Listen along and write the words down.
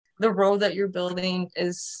the road that you're building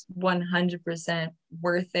is 100%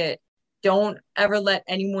 worth it. Don't ever let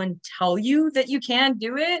anyone tell you that you can't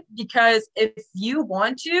do it, because if you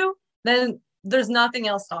want to, then there's nothing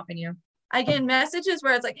else stopping you. I get messages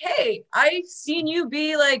where it's like, hey, I've seen you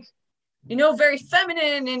be like, very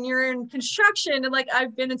feminine and you're in construction and like,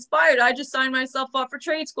 I've been inspired. I just signed myself up for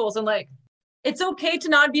trade schools. And like, it's okay to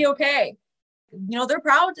not be okay. They're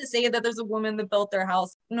proud to say that there's a woman that built their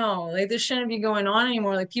house. No, like this shouldn't be going on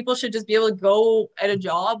anymore. Like people should just be able to go at a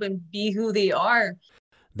job and be who they are.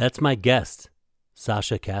 That's my guest,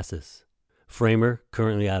 Sasha Kassis, framer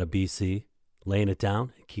currently out of BC, laying it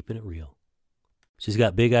down and keeping it real. She's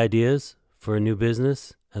got big ideas for a new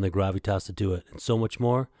business and the gravitas to do it, and so much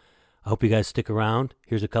more. I hope you guys stick around.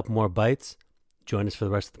 Here's a couple more bites. Join us for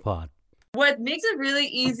the rest of the pod. What makes it really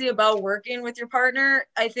easy about working with your partner,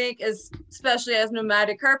 I think, is especially as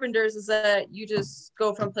nomadic carpenters, is that you just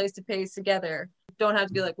go from place to place together. Don't have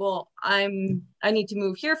to be like, well, I need to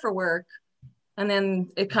move here for work. And then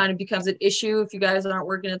it kind of becomes an issue if you guys aren't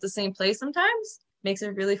working at the same place sometimes. Makes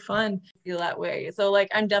it really fun to feel that way. So like,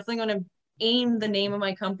 I'm definitely going to aim the name of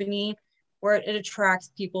my company where it attracts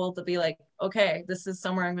people to be like, okay, this is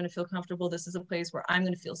somewhere I'm going to feel comfortable. This is a place where I'm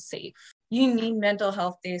going to feel safe. You need mental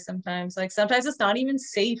health days sometimes. Like sometimes it's not even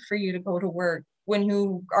safe for you to go to work when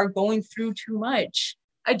you are going through too much.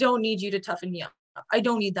 I don't need you to toughen me up. I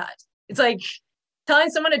don't need that. It's like telling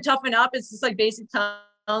someone to toughen up. It's just like basic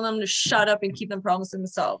telling them to shut up and keep them problems to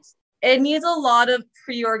themselves. It needs a lot of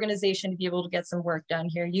pre-organization to be able to get some work done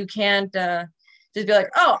here. You can't just be like,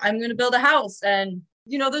 oh, I'm going to build a house. And,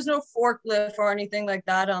 there's no forklift or anything like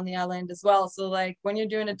that on the island as well. So like when you're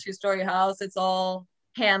doing a 2-story house, it's all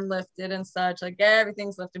hand lifted and such. Like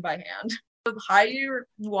everything's lifted by hand. The higher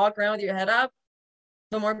you walk around with your head up,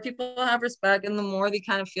 the more people have respect and the more they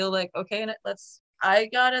kind of feel like, okay, I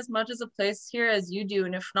got as much as a place here as you do,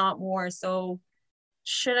 and if not more. So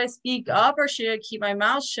should I speak up or should I keep my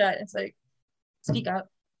mouth shut? It's like, speak up,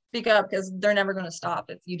 because they're never going to stop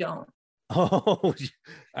if you don't. Oh,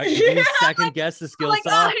 are you second guess the skill like,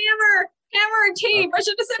 set? oh, hammer and tape. I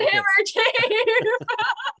should have said hammer and tape.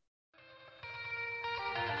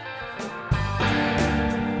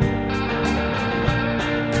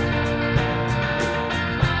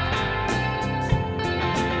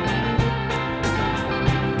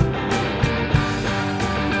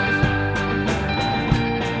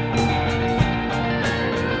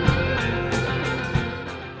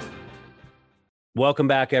 Welcome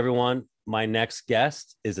back, everyone. My next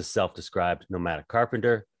guest is a self-described nomadic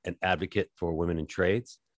carpenter and advocate for women in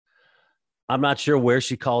trades. I'm not sure where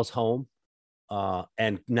she calls home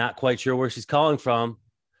and not quite sure where she's calling from,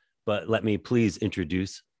 but let me please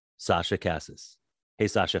introduce Sasha Kassis. Hey,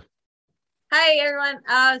 Sasha. Hi,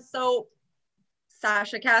 everyone. So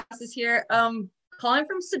Sasha Kassis here. Calling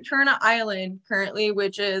from Saturna Island currently,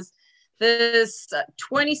 which is this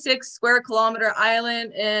 26 square kilometer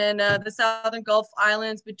island in the Southern Gulf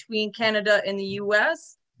Islands between Canada and the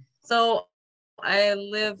US. So I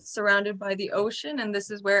live surrounded by the ocean, and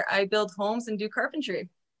this is where I build homes and do carpentry.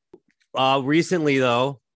 Recently,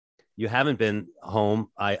 though, you haven't been home.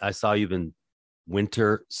 I saw you've been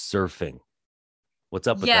winter surfing. What's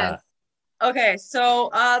up with that? Okay,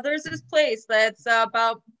 so there's this place that's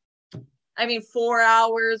about, 4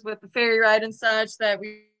 hours with the ferry ride and such that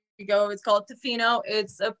we go. It's called Tofino.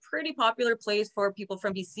 It's a pretty popular place for people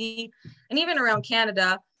from BC and even around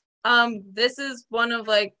Canada. This is one of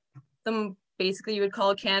like the basically you would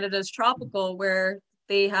call Canada's tropical, where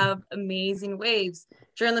they have amazing waves.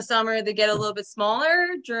 During the summer, they get a little bit smaller.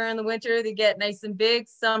 During the winter, they get nice and big.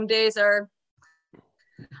 Some days are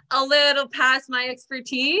a little past my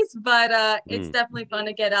expertise, but it's definitely fun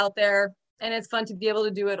to get out there, and it's fun to be able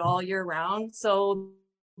to do it all year round. So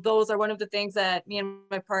those are one of the things that me and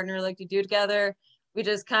my partner like to do together. We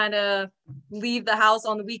just kind of leave the house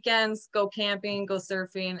on the weekends, go camping, go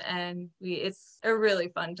surfing, and it's a really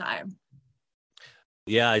fun time.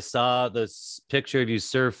 Yeah, I saw this picture of you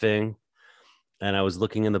surfing, and I was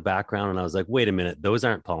looking in the background, and I was like, wait a minute, those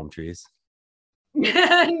aren't palm trees.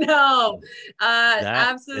 No, that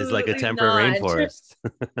absolutely is like a temperate not. rainforest.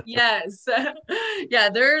 Yes. Yeah,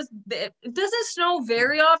 it doesn't snow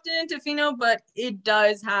very often in Tofino, but it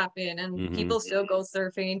does happen, and people still go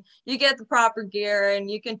surfing. You get the proper gear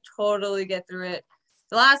and you can totally get through it.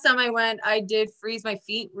 The last time I went, I did freeze my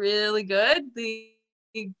feet really good. We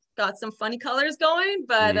got some funny colors going,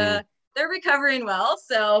 but they're recovering well,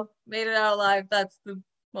 so made it out alive. That's the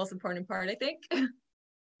most important part, I think.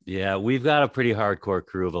 Yeah, we've got a pretty hardcore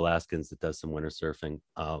crew of Alaskans that does some winter surfing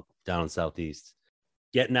down in Southeast.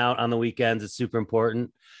 Getting out on the weekends is super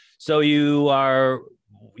important. So you're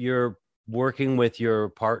working with your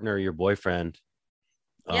partner, your boyfriend,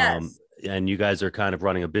 Yes. and you guys are kind of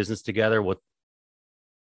running a business together. What's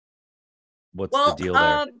the Well, deal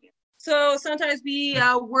there? so sometimes we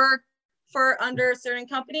work for under certain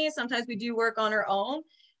companies. Sometimes we do work on our own.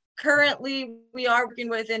 Currently, we are working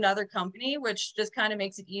with another company, which just kind of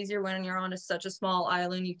makes it easier when you're on such a small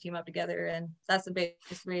island. You team up together, and that's the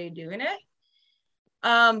best way of doing it.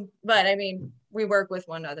 But I mean, we work with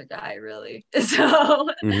one other guy, really. So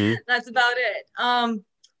Mm-hmm. that's about it.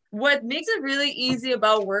 What makes it really easy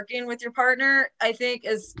about working with your partner, I think,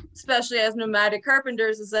 is especially as nomadic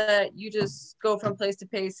carpenters, is that you just go from place to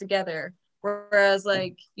place together. Whereas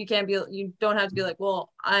like you don't have to be like,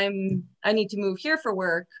 well, I need to move here for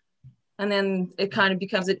work. And then it kind of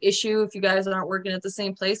becomes an issue if you guys aren't working at the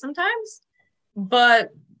same place sometimes. But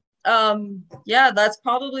yeah, that's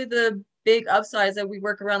probably the big upsides, that we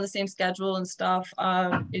work around the same schedule and stuff.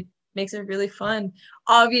 It makes it really fun.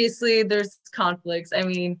 Obviously there's conflicts. I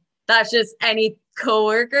mean, that's just any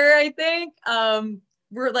coworker, I think.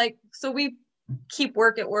 We're like, so we keep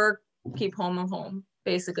work at work, keep home at home.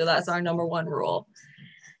 Basically, that's our number one rule.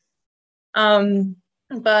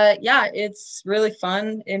 But yeah, it's really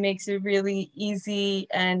fun. It makes it really easy,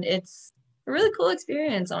 and it's a really cool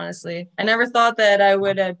experience, honestly. I never thought that I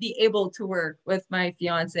would be able to work with my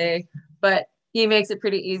fiance, but he makes it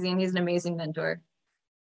pretty easy, and he's an amazing mentor.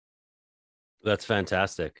 That's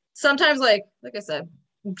fantastic. Sometimes, like I said,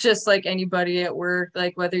 just like anybody at work,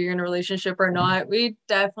 like whether you're in a relationship or not, we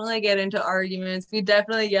definitely get into arguments. We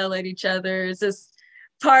definitely yell at each other. It's just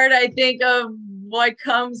part, I think, of what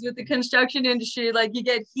comes with the construction industry. Like you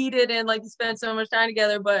get heated and like you spend so much time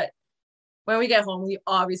together, but when we get home, we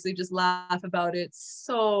obviously just laugh about it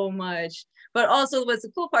so much. But also what's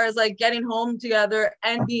the cool part is like getting home together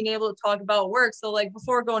and being able to talk about work. So like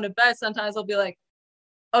before going to bed, sometimes I'll be like,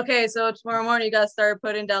 okay, so tomorrow morning you gotta start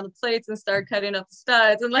putting down the plates and start cutting up the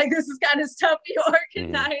studs. And like this is kind of stuff you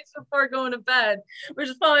organize before going to bed, which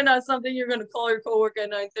is probably not something you're gonna call your coworker at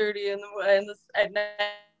 9:30 at night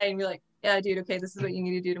and be like, yeah, dude, okay, this is what you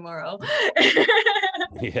need to do tomorrow.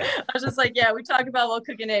 Yeah. I was just like, yeah, we talk about while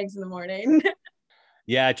cooking eggs in the morning.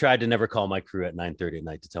 Yeah, I tried to never call my crew at 9:30 at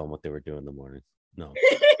night to tell them what they were doing in the morning. No.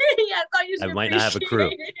 Yeah, I thought you should I might not have a crew.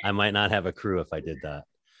 it. I might not have a crew if I did that.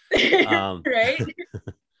 Right?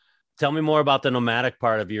 Tell me more about the nomadic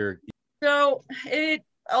part of your. So I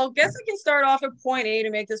guess I can start off at point A to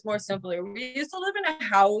make this more simpler. We used to live in a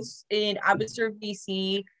house in Abbotsford,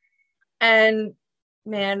 BC, and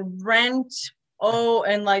man, rent,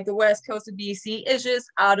 and like the west coast of BC is just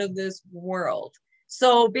out of this world.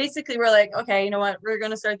 So basically, we're like, okay, you know what? We're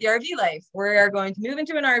going to start the RV life. We are going to move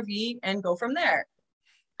into an RV and go from there.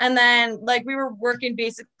 And then, like, we were working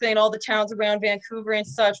basically in all the towns around Vancouver and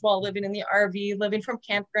such while living in the RV, living from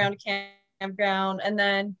campground to campground. And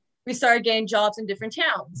then we started getting jobs in different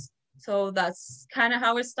towns. So that's kind of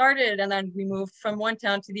how it started. And then we moved from one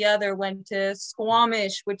town to the other, went to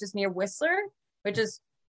Squamish, which is near Whistler, which is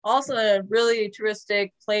also a really touristic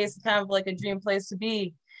place, kind of like a dream place to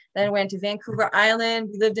be. Then went to Vancouver Island.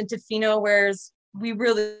 We lived in Tofino, where we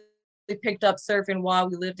really picked up surfing while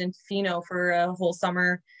we lived in Tofino for a whole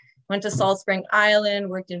summer. Went to Salt Spring Island,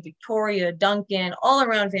 worked in Victoria, Duncan, all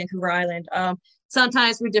around Vancouver Island.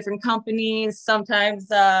 Sometimes with different companies, sometimes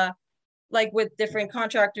like with different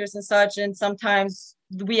contractors and such. And sometimes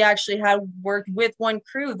we actually had worked with one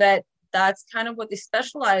crew that's kind of what they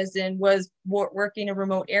specialized in, was working in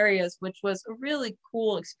remote areas, which was a really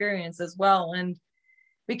cool experience as well. And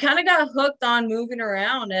we kind of got hooked on moving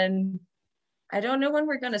around, and I don't know when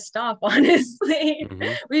we're going to stop, honestly.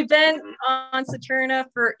 Mm-hmm. We've been on Saturna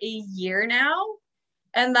for a year now,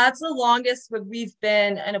 and that's the longest we've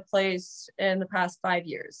been in a place in the past 5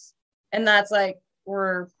 years. And that's like,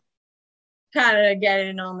 we're kind of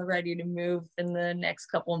getting on the ready to move in the next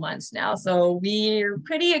couple of months now. So we're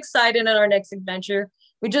pretty excited at our next adventure.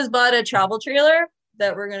 We just bought a travel trailer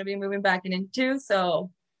that we're going to be moving back into.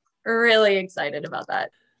 So we're really excited about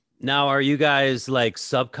that. Now, are you guys like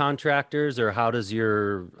subcontractors, or how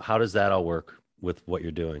does that all work with what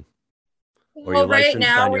you're doing? Or Well, you licensed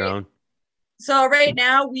on your own? So right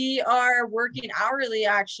now we are working hourly,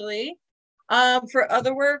 actually. For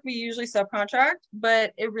other work, we usually subcontract,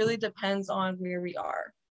 but it really depends on where we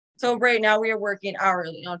are. So right now we are working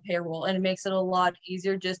hourly on payroll, and it makes it a lot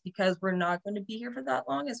easier just because we're not going to be here for that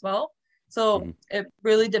long as well. So it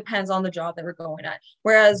really depends on the job that we're going at.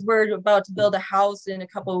 Whereas we're about to build a house in a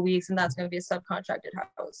couple of weeks, and that's going to be a subcontracted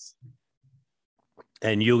house.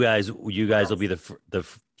 And you guys will be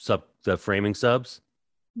the framing subs?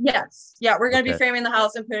 Yes. Yeah, we're going to be framing the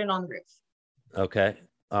house and putting it on the roof. Okay.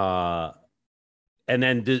 And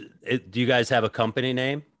then do you guys have a company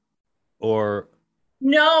name? or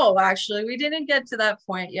No, actually, we didn't get to that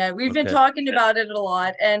point yet. We've been okay. talking about it a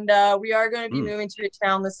lot, and we are going to be Mm, moving to a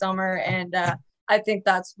town this summer, and I think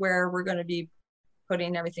that's where we're going to be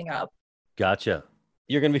putting everything up. gotcha.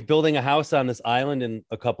 You're going to be building a house on this island in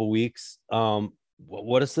a couple weeks.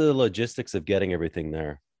 What is the logistics of getting everything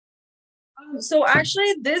there? So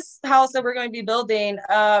actually, this house that we're going to be building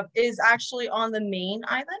is actually on the main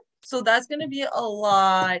island. So that's going to be a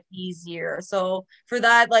lot easier. So for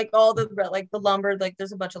that, like all the like the lumber, like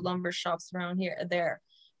there's a bunch of lumber shops around here there.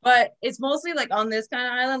 But it's mostly like on this kind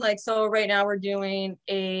of island. Like so right now we're doing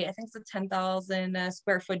I think it's a 10,000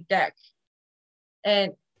 square foot deck.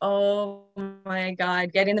 And oh my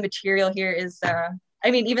God, getting the material here is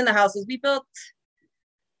I mean, even the houses we built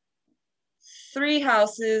 3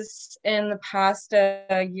 houses in the past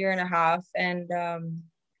year and a half, and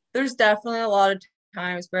there's definitely a lot of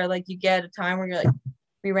times where like you get a time where you're like,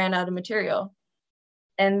 we ran out of material,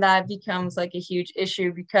 and that becomes like a huge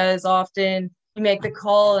issue because often you make the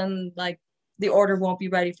call and like the order won't be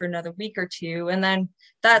ready for another week or two, and then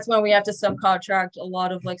that's when we have to subcontract a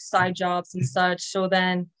lot of like side jobs and such. So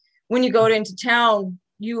then when you go into town,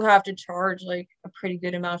 you have to charge like a pretty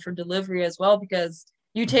good amount for delivery as well, because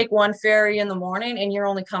you take one ferry in the morning and you're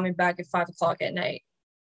only coming back at 5 o'clock at night,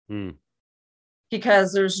 Hmm.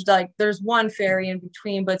 because there's one ferry in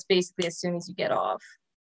between, but it's basically as soon as you get off.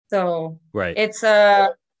 So Right. it's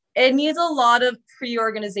it needs a lot of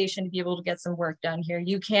pre-organization to be able to get some work done here.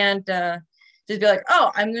 You can't just be like,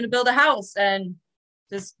 oh, I'm going to build a house and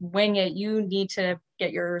just wing it. You need to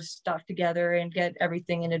get your stuff together and get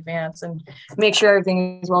everything in advance and make sure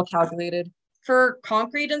everything is well calculated. For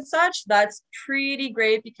concrete and such, that's pretty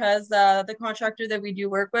great because the contractor that we do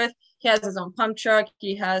work with, he has his own pump truck.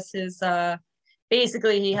 He has his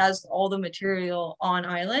basically he has all the material on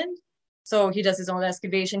island. So he does his own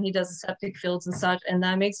excavation, he does the septic fields and such, and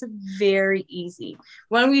that makes it very easy.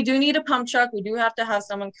 When we do need a pump truck, we do have to have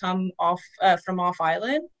someone come off from off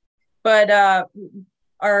island, but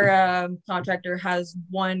our contractor has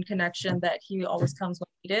one connection that he always comes when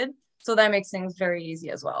needed. So that makes things very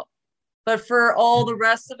easy as well. But for all the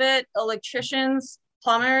rest of it, electricians,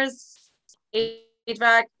 plumbers,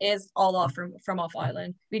 HVAC is all off from off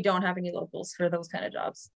island. We don't have any locals for those kind of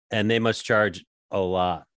jobs. And they must charge a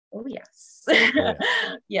lot. Oh yes. Oh, yeah.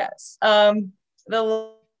 Yes.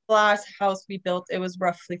 The last house we built, it was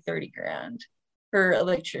roughly 30 grand per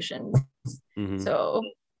electrician. Mm-hmm. So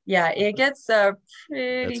yeah, it gets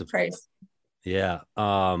pretty pricey. Yeah.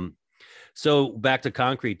 So back to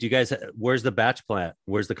concrete. Do you guys? Where's the batch plant?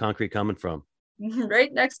 Where's the concrete coming from?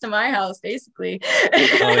 Right next to my house, basically.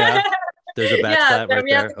 Oh yeah. There's a batch plant right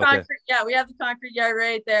there. Okay. Yeah, we have the concrete yard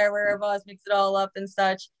right there where our boss mixes it all up and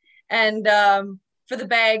such. And for the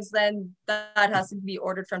bags, then that has to be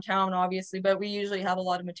ordered from town, obviously. But we usually have a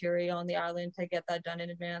lot of material on the island to get that done in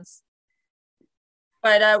advance.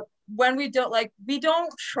 But when we don't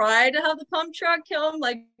try to have the pump truck come.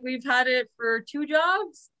 Like we've had it for 2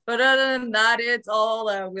 jobs, but other than that, it's all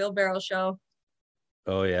a wheelbarrow show.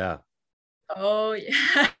 Oh yeah. Oh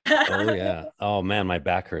yeah. Oh yeah. Oh man, my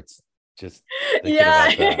back hurts just thinking Yeah.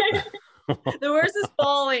 about that. The worst is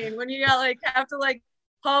falling when you have to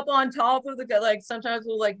hop on top of sometimes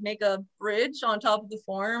we'll make a bridge on top of the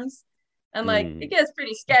forms, and it gets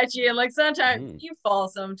pretty sketchy, and sometimes you fall,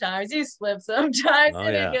 sometimes you slip, sometimes,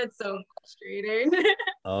 and it gets so frustrating.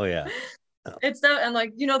 Oh yeah. It's that, and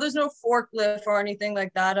there's no forklift or anything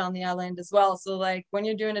like that on the island as well. So when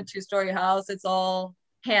you're doing a 2-story house, it's all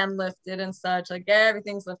hand lifted and such.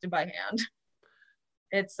 Everything's lifted by hand.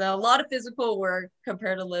 It's a lot of physical work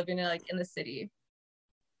compared to living in the city.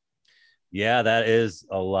 Yeah, that is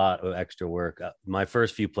a lot of extra work. My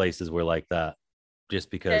first few places were like that, just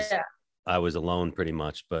because I was alone pretty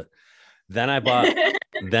much. But then I bought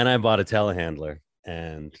a telehandler,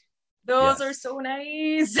 and those are so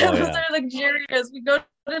nice. Oh, those are luxurious. We go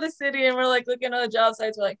to the city and we're looking at the job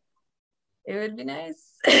sites. We're it would be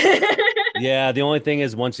nice. Yeah, the only thing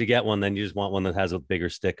is once you get one, then you just want one that has a bigger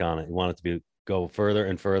stick on it. You want it to go further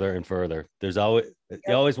and further and further. It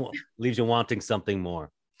always leaves you wanting something more.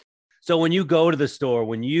 So when you go to the store,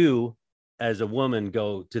 when you as a woman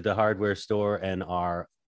go to the hardware store and are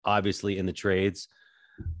obviously in the trades,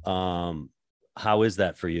 how is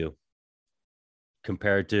that for you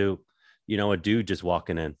compared to, a dude just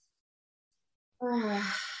walking in?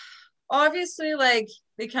 Obviously,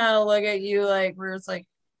 they kind of look at you where it's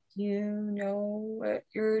you know what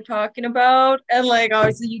you're talking about, and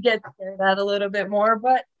obviously you get stared at a little bit more.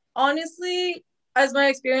 But honestly, as my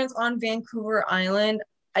experience on Vancouver Island,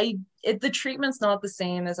 the treatment's not the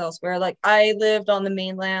same as elsewhere. I lived on the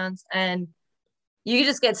mainland, and you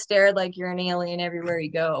just get stared like you're an alien everywhere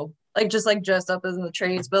you go. like just like dressed up as in the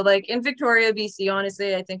trades. But like in Victoria, BC,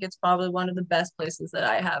 honestly, I think it's probably one of the best places that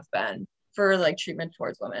I have been for like treatment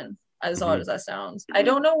towards women, as odd as that sounds. I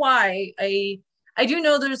don't know why. I do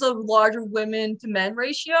know there's a larger women to men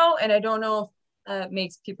ratio, and I don't know if that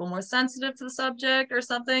makes people more sensitive to the subject or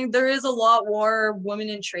something. There is a lot more women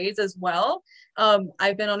in trades as well.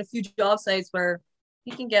 I've been on a few job sites where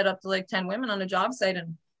you can get up to like 10 women on a job site,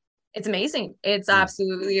 and it's amazing. It's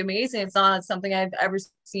absolutely amazing. It's not something I've ever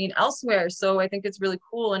seen elsewhere. So I think it's really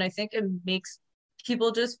cool. And I think it makes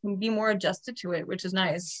people just be more adjusted to it, which is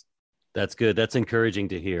nice. That's good. That's encouraging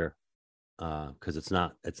to hear. Because it's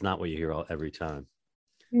not what you hear every time.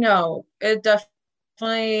 No, it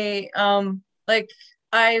definitely like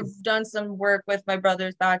I've done some work with my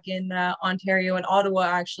brothers back in Ontario and Ottawa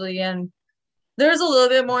actually, and there's a little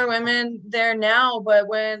bit more women there now, but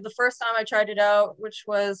when the first time I tried it out, which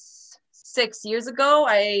was 6 years ago,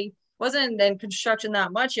 I wasn't in construction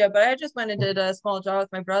that much yet, but I just went and did a small job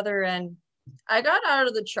with my brother, and I got out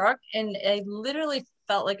of the truck and I literally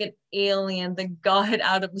felt like an alien that got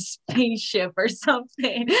out of a spaceship or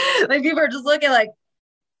something. Like people are just looking like,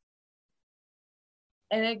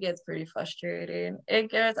 and it gets pretty frustrating. It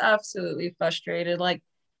gets absolutely frustrated. Like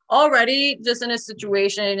already just in a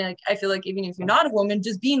situation, like I feel like even if you're not a woman,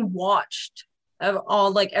 just being watched of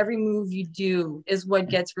all, like every move you do is what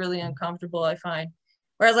gets really uncomfortable, I find.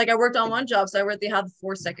 Whereas like I worked on one job site where they have the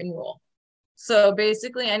 4-second rule. So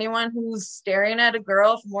basically anyone who's staring at a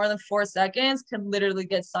girl for more than 4 seconds can literally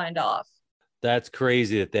get signed off. That's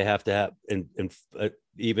crazy that they have to have and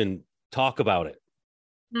even talk about it.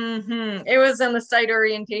 It was in the site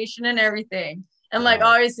orientation and everything. And like,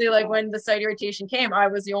 obviously, like when the site orientation came, I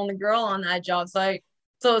was the only girl on that job site.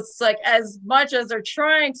 So it's like, as much as they're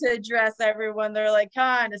trying to address everyone, they're like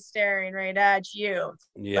kind of staring right at you.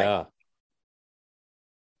 Yeah.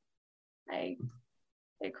 Like,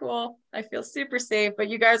 hey, cool. I feel super safe, but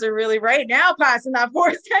you guys are really right now passing that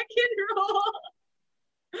 4-second rule.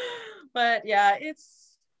 But yeah,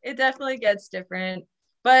 it definitely gets different.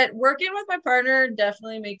 But working with my partner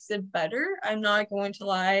definitely makes it better. I'm not going to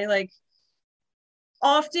lie. Like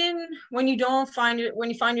often when you find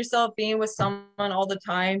yourself being with someone all the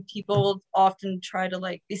time, people often try to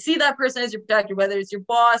like, they see that person as your protector, whether it's your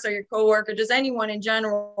boss or your coworker, just anyone in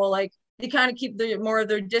general. Like they kind of keep more of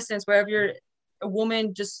their distance. Wherever you're a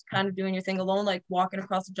woman just kind of doing your thing alone, like walking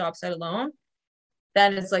across the job site alone,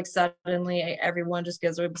 then it's like suddenly everyone just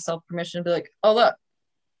gives themselves permission to be like, oh look,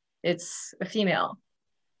 it's a female.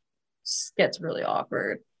 Just gets really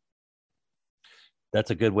awkward. That's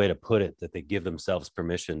a good way to put it, that they give themselves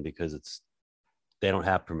permission, because they don't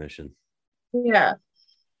have permission. Yeah.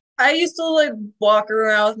 I used to like walk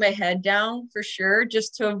around with my head down for sure,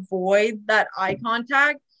 just to avoid that eye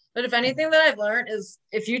contact. But if anything that I've learned is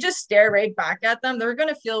if you just stare right back at them, they're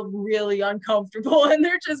going to feel really uncomfortable and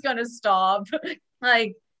they're just going to stop.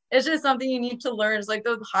 Like, it's just something you need to learn. It's like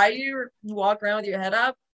the higher you walk around with your head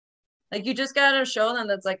up, like you just got to show them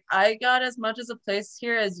that's like, I got as much as a place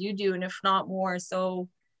here as you do, and if not more. So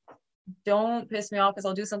don't piss me off because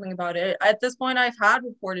I'll do something about it. At this point, I've had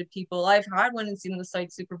reported people. I've had one and seen the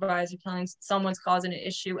site supervisor telling someone's causing an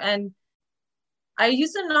issue. And I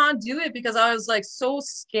used to not do it because I was like so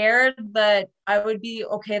scared that I would be,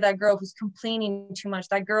 okay, that girl who's complaining too much,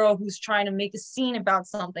 that girl who's trying to make a scene about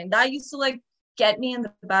something. That used to like get me in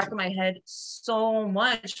the back of my head so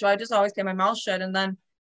much. So I just always kept my mouth shut. And then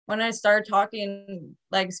when I started talking,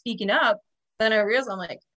 like speaking up, then I realized I'm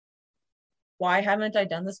like, why haven't I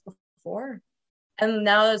done this before? And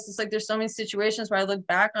now it's just like, there's so many situations where I look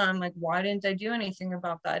back on, I'm like, why didn't I do anything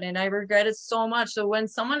about that? And I regret it so much. So when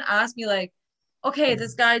someone asks me like, okay,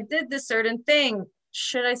 this guy did this certain thing,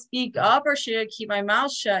 should I speak up or should I keep my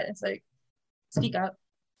mouth shut? It's like, speak up,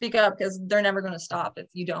 because they're never going to stop if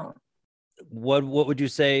you don't. What would you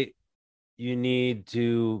say you need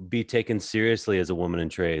to be taken seriously as a woman in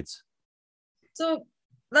trades? So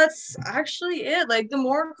that's actually it. Like the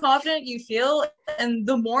more confident you feel and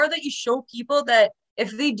the more that you show people that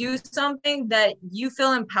if they do something that you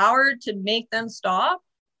feel empowered to make them stop,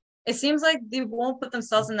 it seems like they won't put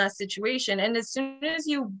themselves in that situation. And as soon as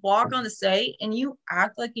you walk on the site and you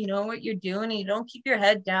act like you know what you're doing and you don't keep your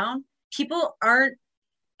head down, people aren't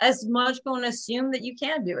as much going to assume that you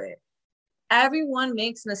can do it. Everyone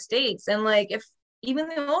makes mistakes. And like, if even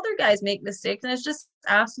the older guys make mistakes, and it's just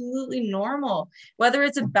absolutely normal. Whether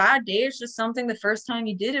it's a bad day, it's just something the first time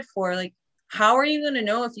you did it for, like, how are you going to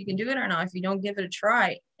know if you can do it or not if you don't give it a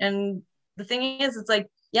try? And the thing is, it's like,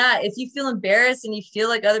 yeah, if you feel embarrassed and you feel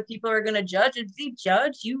like other people are going to judge, if they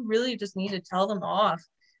judge, you really just need to tell them off.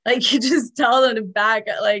 Like, you just tell them to back,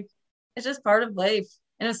 like, it's just part of life.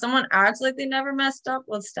 And if someone acts like they never messed up,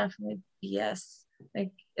 well, it's definitely BS.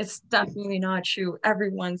 Like, it's definitely not true.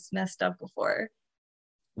 Everyone's messed up before.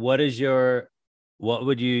 What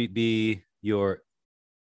would you be your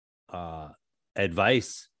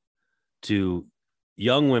advice to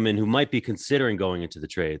young women who might be considering going into the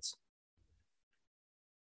trades?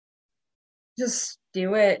 Just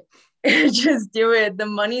do it. Just do it. The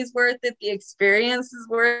money's worth it. The experience is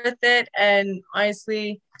worth it. And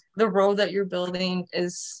honestly, the road that you're building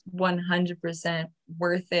is 100%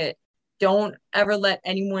 worth it. Don't ever let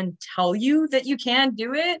anyone tell you that you can't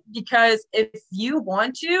do it, because if you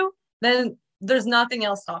want to, then there's nothing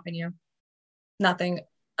else stopping you. Nothing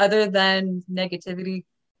other than negativity.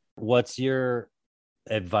 What's your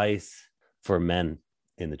advice for men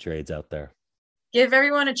in the trades out there? Give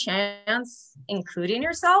everyone a chance, including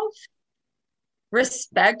yourself.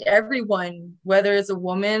 Respect everyone, whether it's a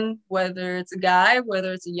woman, whether it's a guy,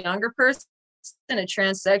 whether it's a younger person, a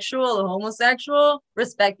transsexual, a homosexual.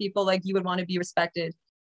 Respect people like you would want to be respected.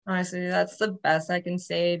 Honestly, that's the best I can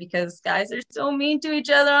say, because guys are so mean to each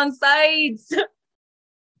other on sites.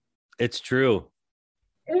 It's true.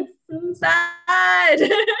 It's so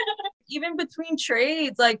sad. Even between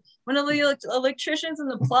trades, like when the electricians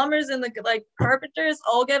and the plumbers and the like carpenters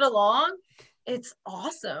all get along, it's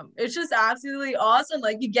awesome. It's just absolutely awesome.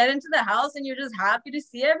 Like, you get into the house and you're just happy to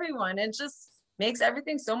see everyone. It just makes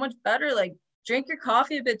everything so much better. Like, drink your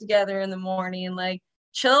coffee a bit together in the morning, like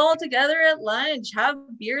chill all together at lunch, have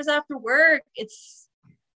beers after work.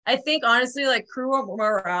 I think honestly, like, crew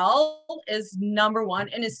morale is number one,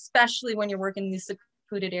 and especially when you're working in these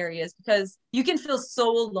secluded areas, because you can feel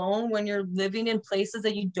so alone when you're living in places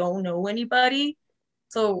that you don't know anybody.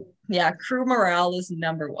 So yeah, crew morale is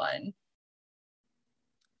number one.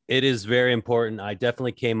 It is very important. I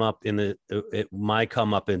definitely came up in my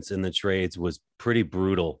comeuppance in the trades was pretty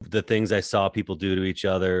brutal. The things I saw people do to each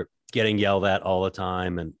other, getting yelled at all the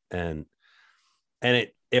time, and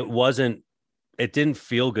it didn't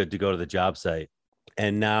feel good to go to the job site.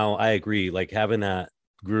 And now I agree, like, having that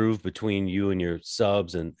groove between you and your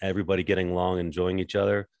subs and everybody getting along, enjoying each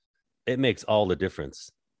other, it makes all the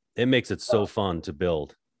difference. It makes it so fun to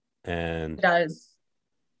build. And it does.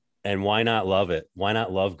 And why not love it? Why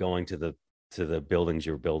not love going to the buildings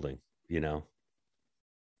you're building, And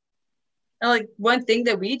like, one thing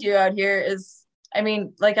that we do out here is, I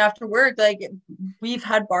mean, like, after work, like, we've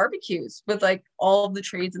had barbecues with like all of the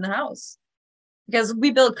trades in the house, because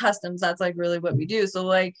we build customs. That's like really what we do. So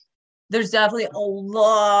like, there's definitely a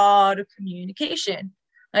lot of communication.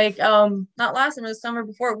 Like, not last summer, the summer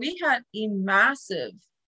before, we had a massive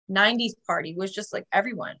 90s party with just like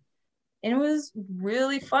everyone. And it was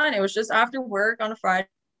really fun. It was just after work on a Friday,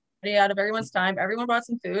 out of everyone's time. Everyone brought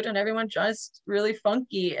some food and everyone just really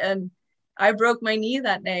funky. And I broke my knee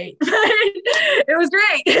that night. It was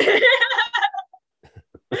great.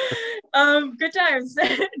 Good times.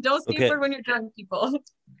 Don't skateboard when you're drunk, people.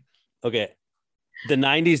 Okay. The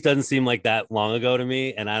 90s doesn't seem like that long ago to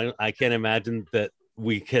me. And I can't imagine that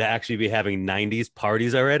we could actually be having 90s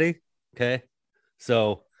parties already. Okay.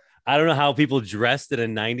 So I don't know how people dressed at a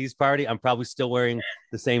 90s party. I'm probably still wearing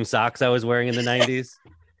the same socks I was wearing in the 90s.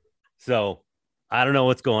 So I don't know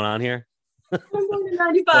what's going on here. I'm going to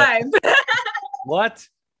 95. What?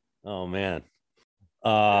 Oh, man.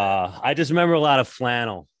 I just remember a lot of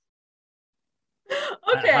flannel.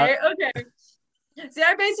 Okay. See,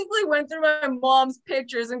 I basically went through my mom's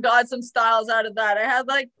pictures and got some styles out of that. I had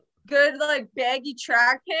like good like baggy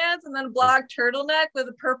track pants and then a black turtleneck with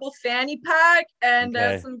a purple fanny pack and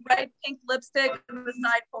some bright pink lipstick and a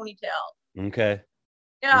side ponytail. Okay.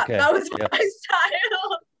 Yeah, that was my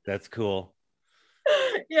style. That's cool.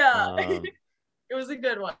 Yeah. It was a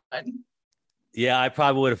good one. Yeah, I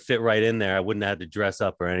probably would have fit right in there. I wouldn't have had to dress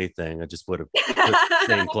up or anything. I just would have put the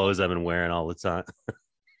same clothes I've been wearing all the time.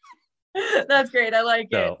 That's great. I like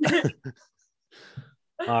it.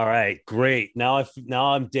 All right, great. Now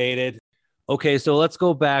I'm dated. Okay, so let's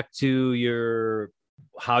go back to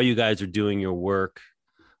how you guys are doing your work.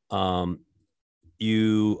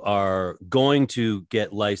 You are going to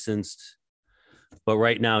get licensed, but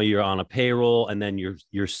right now you're on a payroll and then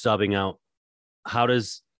you're subbing out. How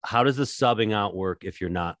does the subbing out work if you're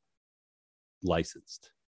not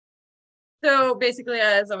licensed? So basically,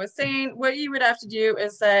 as I was saying, what you would have to do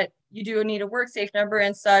is that you do need a work safe number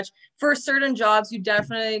and such. For certain jobs, you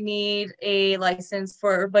definitely need a license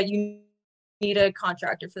but you need a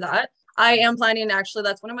contractor for that. I am planning, actually,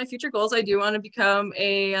 that's one of my future goals. I do want to become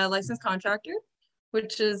a licensed contractor,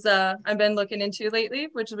 which is I've been looking into lately,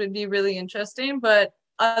 which would be really interesting. But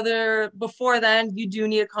before then, you do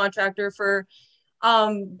need a contractor for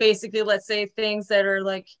Basically, let's say things that are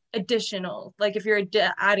like additional, like if you're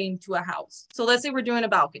adding to a house. So let's say we're doing a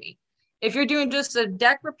balcony. If you're doing just a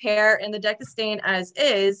deck repair and the deck is staying as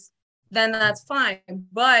is, then that's fine.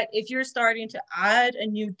 But if you're starting to add a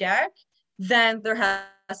new deck, then there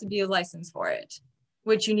has to be a license for it,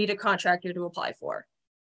 which you need a contractor to apply for.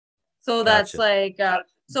 So that's Gotcha. like,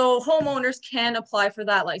 so homeowners can apply for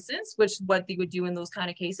that license, which is what they would do in those kind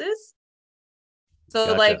of cases.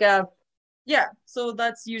 So like, Gotcha. yeah, so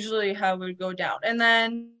that's usually how it would go down. And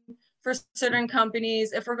then for certain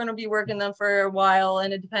companies, if we're going to be working them for a while,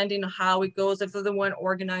 and depending on how it goes, if they're the one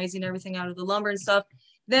organizing everything out of the lumber and stuff,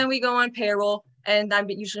 then we go on payroll, and that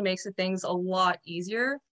usually makes the things a lot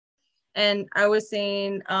easier. And I was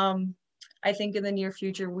saying, I think in the near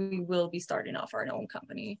future, we will be starting off our own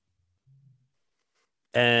company.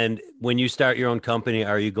 And when you start your own company,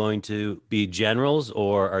 are you going to be generals,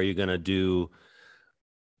 or are you going to do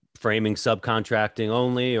framing subcontracting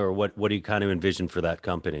only, or what do you kind of envision for that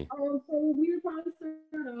company? So we would probably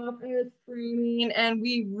start off as framing, and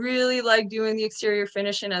we really like doing the exterior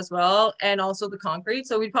finishing as well, and also the concrete.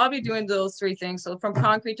 So we'd probably be doing those three things. So from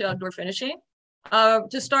concrete to outdoor finishing,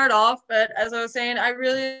 to start off. But as I was saying, I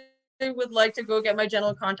really would like to go get my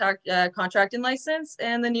general contracting license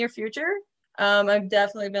in the near future. I've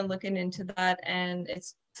definitely been looking into that, and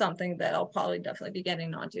it's something that I'll probably definitely be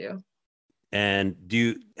getting onto. And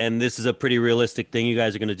this is a pretty realistic thing you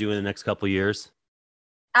guys are going to do in the next couple of years?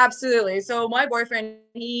 Absolutely. So my boyfriend,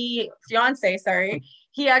 fiance, sorry,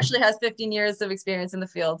 he actually has 15 years of experience in the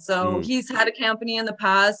field. So he's had a company in the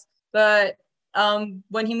past, but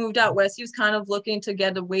when he moved out west, he was kind of looking to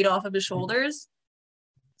get the weight off of his shoulders.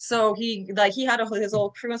 So he had his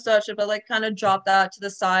old crew and stuff, but like kind of dropped that to the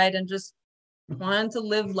side and just wanted to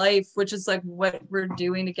live life, which is like what we're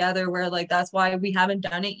doing together, where like that's why we haven't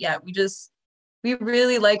done it yet. We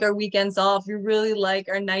really like our weekends off. We really like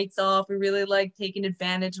our nights off. We really like taking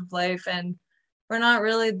advantage of life, and we're not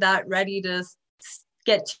really that ready to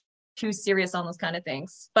get too serious on those kind of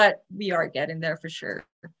things, but we are getting there for sure.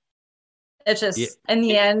 It's just, in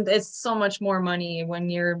the end, it's so much more money when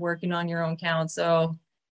you're working on your own account. So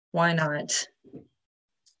why not?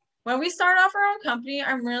 When we start off our own company,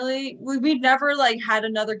 we've never like had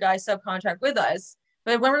another guy subcontract with us.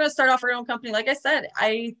 But when we're going to start off our own company, like I said,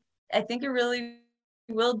 I think it really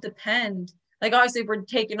will depend. Like obviously if we're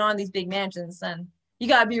taking on these big mansions, then you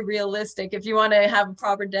got to be realistic. If you want to have a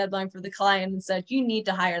proper deadline for the client and such, you need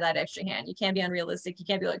to hire that extra hand. You can't be unrealistic. You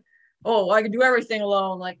can't be like, oh, I can do everything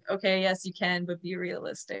alone. Like, okay, yes, you can, but be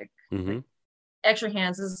realistic. Mm-hmm. Like, extra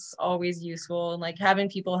hands is always useful, and like having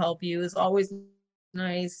people help you is always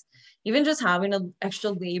nice. Even just having an extra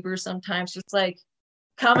labor sometimes, just like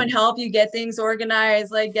come and help you get things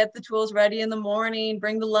organized, like get the tools ready in the morning,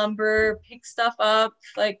 bring the lumber, pick stuff up.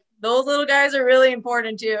 Like those little guys are really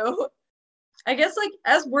important too. I guess like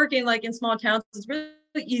as working like in small towns, it's really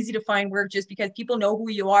easy to find work just because people know who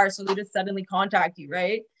you are, so they just suddenly contact you,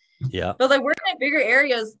 right? Yeah. But like working in bigger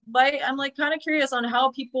areas, like I'm like kind of curious on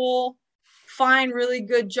how people find really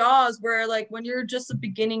good jobs where like when you're just a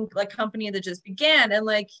beginning like company that just began, and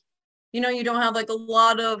like you don't have like a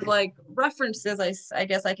lot of like references, I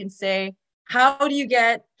guess I can say. How do you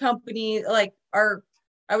get company like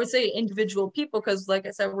I would say individual people, because like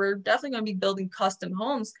I said, we're definitely going to be building custom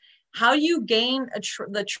homes. How do you gain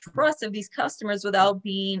the trust of these customers without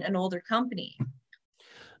being an older company?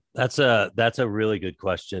 That's a really good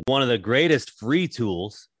question. One of the greatest free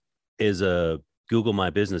tools is a Google My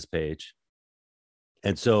Business page.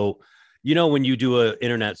 And so, when you do an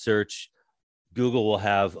internet search, Google will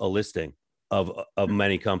have a listing of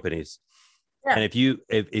many companies. Yeah. And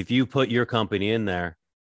if you put your company in there,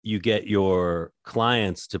 you get your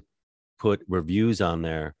clients to put reviews on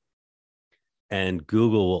there, and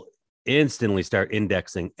Google will instantly start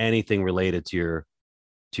indexing anything related to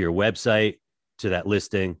your website, to that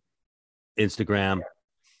listing, Instagram,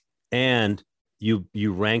 and you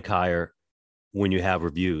rank higher when you have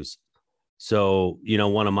reviews. So,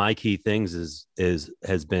 one of my key things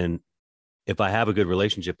has been, if I have a good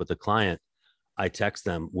relationship with the client, I text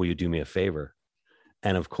them, will you do me a favor?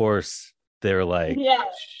 And of course they're like, yeah,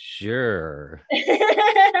 sure.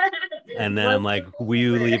 And then I'm like, will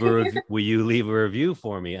you leave a review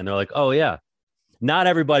for me? And they're like, oh yeah. Not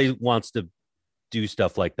everybody wants to do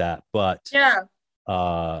stuff like that, but yeah,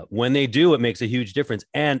 when they do, it makes a huge difference.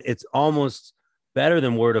 And it's almost better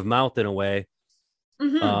than word of mouth in a way.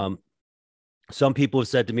 Mm-hmm. Some people have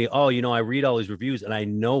said to me, oh, I read all these reviews and I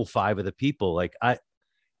know 5 of the people. Like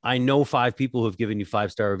I know 5 people who have given you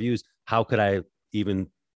 5-star reviews. How could I even,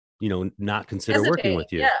 not consider working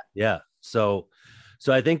with you? Yeah. Yeah. So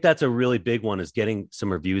I think that's a really big one, is getting some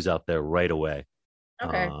reviews out there right away.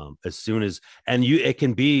 Okay. As soon as, and it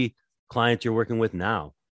can be clients you're working with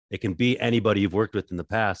now. It can be anybody you've worked with in the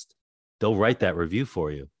past. They'll write that review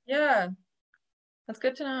for you. Yeah. That's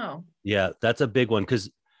good to know. Yeah, that's a big one.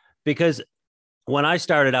 Because when I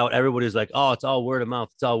started out, everybody was like, oh, it's all word of mouth.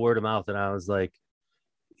 It's all word of mouth. And I was like,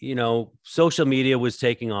 social media was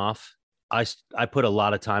taking off. I put a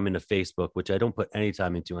lot of time into Facebook, which I don't put any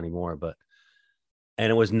time into anymore, and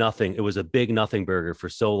it was nothing. It was a big nothing burger for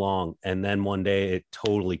so long. And then one day it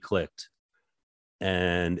totally clicked,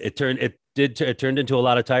 and it turned into a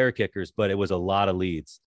lot of tire kickers, but it was a lot of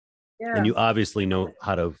leads. Yeah. And you obviously know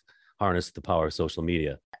how to harness the power of social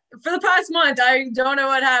media. For the past month, I don't know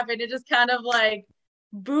what happened. It just kind of like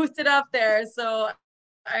boosted up there. So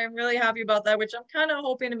I'm really happy about that, which I'm kind of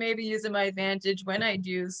hoping to maybe use in my advantage when I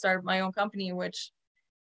do start my own company, which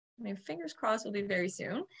I mean, fingers crossed will be very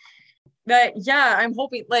soon. But yeah, I'm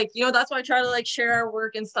hoping that's why I try to like share our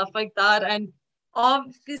work and stuff like that. And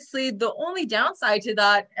obviously the only downside to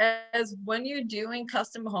that is when you're doing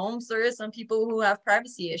custom homes, there is some people who have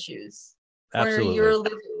privacy issues. Absolutely. Where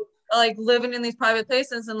you're living in these private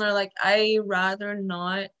places and they're like, I rather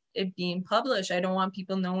not it being published. I don't want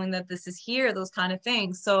people knowing that this is here, those kind of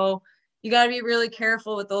things. So you got to be really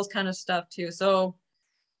careful with those kind of stuff too. So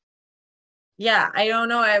yeah, I don't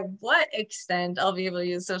know at what extent I'll be able to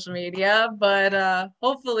use social media, but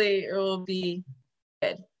hopefully it will be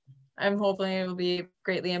good. I'm hoping it will be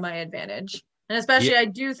greatly in my advantage. And especially, I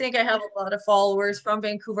do think I have a lot of followers from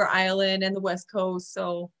Vancouver Island and the West Coast.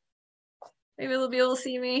 So maybe they'll be able to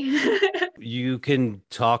see me. You can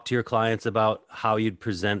talk to your clients about how you'd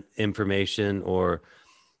present information, or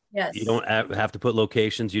yes, you don't have to put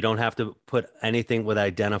locations. You don't have to put anything with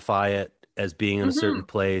identify it as being in a certain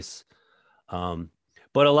place.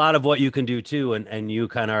 But a lot of what you can do too, and you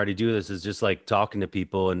kind of already do this, is just like talking to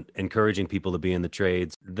people and encouraging people to be in the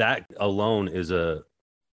trades. That alone is a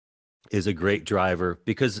great driver,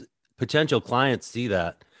 because potential clients see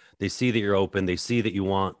that. They see that you're open. They see that you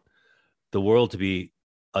want the world to be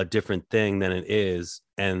a different thing than it is.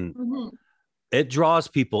 And it draws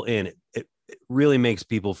people in. It really makes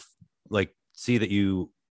people see that you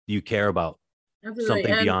care about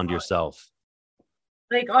something beyond yourself.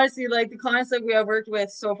 Like, honestly, like the clients that we have worked with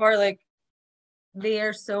so far, like they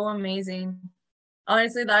are so amazing.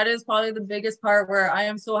 Honestly, that is probably the biggest part where I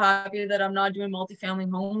am so happy that I'm not doing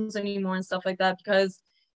multifamily homes anymore and stuff like that, because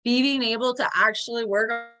being able to actually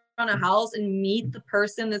work on a house and meet the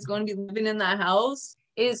person that's going to be living in that house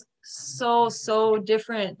is so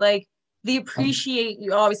different. Like, they appreciate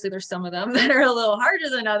you. Obviously, there's some of them that are a little harder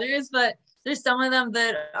than others, but there's some of them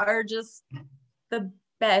that are just the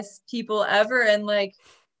best people ever. And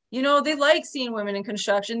they like seeing women in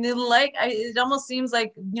construction. It almost seems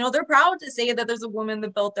like, they're proud to say that there's a woman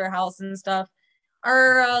that built their house and stuff.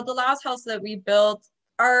 The last house that we built,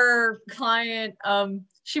 our client,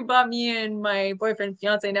 she bought me and my boyfriend,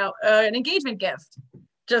 fiance now, an engagement gift,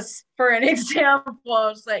 just for an example. I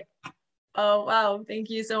was like, oh wow,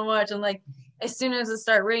 thank you so much. And as soon as it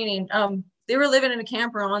started raining, they were living in a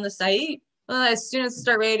camper on the site. As soon as it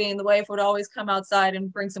started raining, the wife would always come outside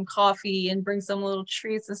and bring some coffee and bring some little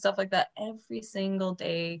treats and stuff like that every single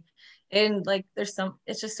day. And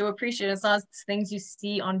it's just so appreciated. It's not things you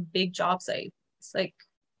see on big job sites. It's like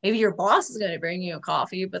maybe your boss is going to bring you a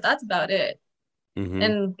coffee, but that's about it.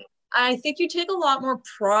 And I think you take a lot more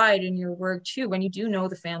pride in your work too when you do know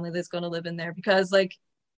the family that's going to live in there, because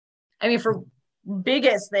for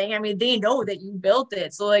biggest thing, they know that you built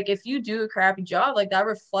it. So if you do a crappy job, that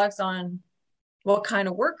reflects on what kind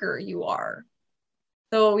of worker you are.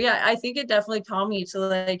 So yeah, I think it definitely taught me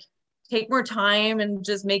to take more time and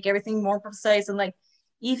just make everything more precise. And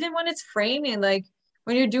even when it's framing,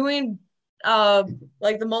 when you're doing the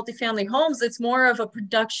multifamily homes, it's more of a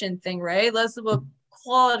production thing, right? Less of a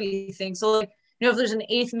quality thing. So if there's an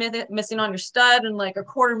eighth missing on your stud and a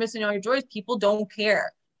quarter missing on your joist, people don't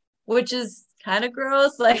care, which is kind of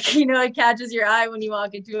gross. It catches your eye when you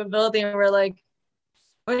walk into a building where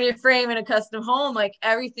when you're framing a custom home,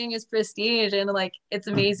 everything is prestige and it's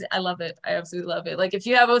amazing. I love it. I absolutely love it. If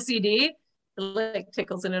you have OCD, it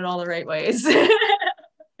tickles in all the right ways.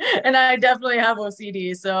 And I definitely have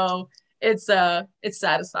OCD, so it's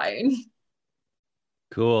satisfying.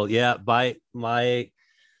 Cool. Yeah. My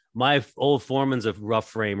old foreman's a rough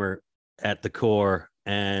framer at the core,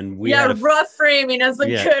 and we had rough framing is a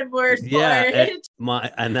good word for it.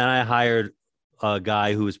 And then I hired a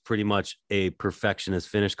guy who was pretty much a perfectionist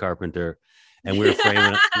finish carpenter, and we were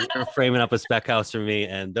framing up a spec house for me,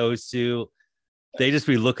 and those two, they just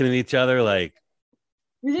be looking at each other like,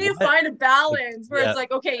 you need to find a balance where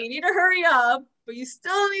it's okay, you need to hurry up, but you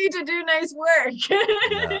still need to do nice work.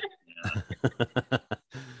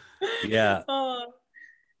 Yeah. Oh,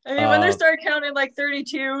 I mean, when they start counting like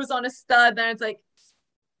 32s on a stud, then it's like,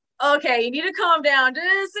 okay, you need to calm down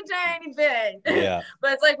just a tiny bit. Yeah.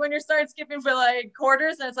 But it's like when you start skipping for like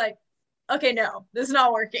quarters, and it's like, okay, no, this is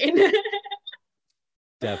not working.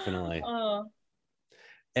 Definitely. Oh,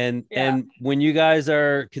 yeah. And when you guys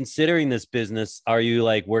are considering this business, are you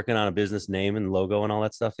like working on a business name and logo and all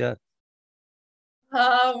that stuff yet?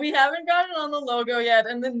 We haven't gotten on the logo yet,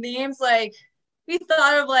 and the names like we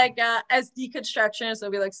thought of like SD construction, so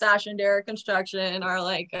it'd be like Sasha and Derek construction, or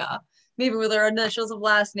like maybe with our initials of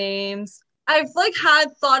last names. I've like had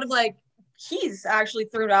thought of like he's actually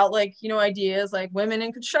threw out like ideas like women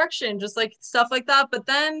in construction, just like stuff like that. But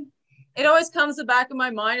then it always comes to the back of my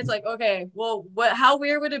mind. It's like, okay, well, what? How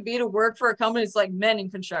weird would it be to work for a company that's like men in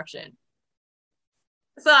construction?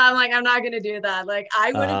 So I'm like, I'm not gonna do that. Like, I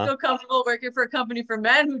wouldn't Uh-huh. feel comfortable working for a company for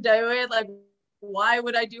men who do it. Like, why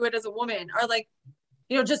would I do it as a woman? Or like,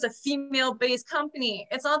 just a female-based company.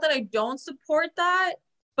 It's not that I don't support that,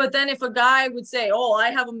 but then if a guy would say, "Oh, I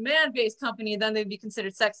have a man-based company," then they'd be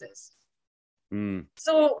considered sexist. Mm.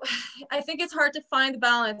 So I think it's hard to find the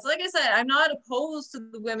balance. Like I said, I'm not opposed to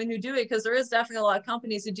the women who do it because there is definitely a lot of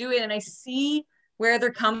companies who do it, and I see where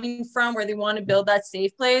they're coming from, where they want to build that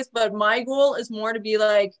safe place. But my goal is more to be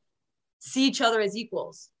like, see each other as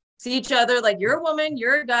equals. See each other like you're a woman,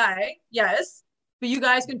 you're a guy, yes, but you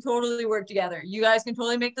guys can totally work together. You guys can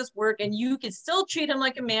totally make this work, and you can still treat him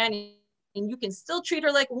like a man, and you can still treat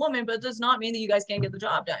her like a woman, but it does not mean that you guys can't get the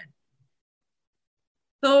job done.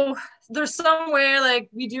 So there's somewhere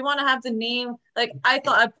like we do want to have the name. Like I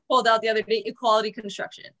thought I pulled out the other day, equality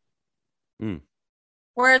construction, Mm.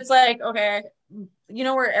 where it's like, okay,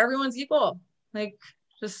 where everyone's equal, like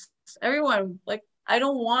just everyone. Like I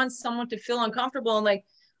don't want someone to feel uncomfortable. And like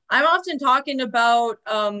I'm often talking about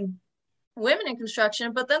women in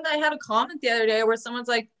construction, but then I had a comment the other day where someone's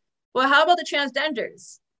like, well, how about the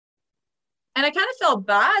transgenders? And I kind of felt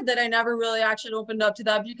bad that I never really actually opened up to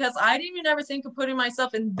that because I didn't even ever think of putting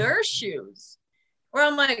myself in their shoes. Where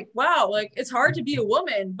I'm like, wow, like it's hard to be a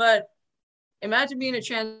woman, but imagine being a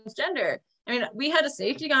transgender. I mean, we had a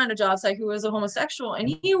safety guy on a job site who was a homosexual, and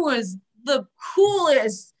he was the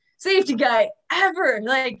coolest safety guy ever.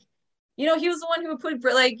 Like, he was the one who would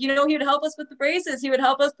put like, he would help us with the braces. He would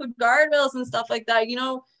help us put guardrails and stuff like that.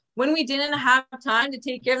 When we didn't have time to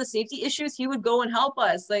take care of the safety issues, he would go and help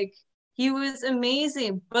us. Like, he was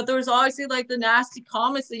amazing. But there was obviously like the nasty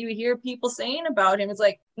comments that you hear people saying about him. It's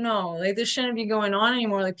like, no, like this shouldn't be going on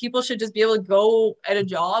anymore. Like people should just be able to go at a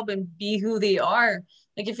job and be who they are.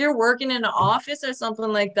 Like if you're working in an office or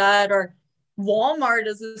something like that, or Walmart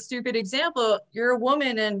is a stupid example, you're a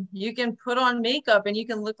woman and you can put on makeup and you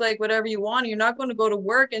can look like whatever you want. You're not going to go to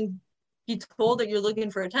work and be told that you're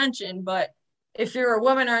looking for attention. But if you're a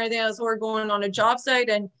woman or anything else, or going on a job site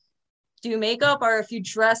and do makeup, or if you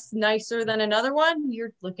dress nicer than another one,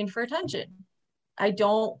 you're looking for attention. I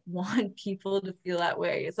don't want people to feel that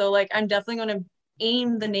way. So like I'm definitely going to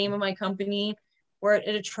aim the name of my company where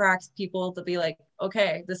it attracts people to be like,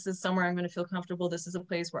 okay, this is somewhere I'm going to feel comfortable. This is a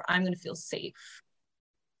place where I'm going to feel safe.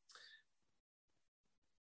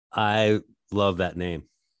 I love that name.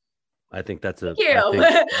 I think that's Thank you. All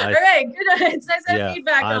right, good. It's nice to have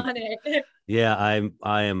feedback on it. Yeah,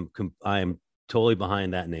 I am totally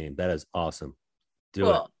behind that name. That is awesome. Do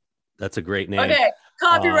Cool. it. That's a great name. Okay,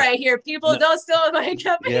 copyright here. People don't steal my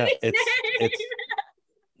company's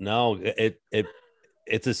name.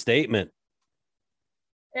 It's a statement.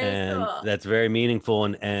 And cool. That's very meaningful.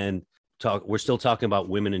 And we're still talking about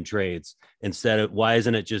women in trades instead of, why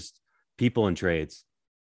isn't it just people in trades?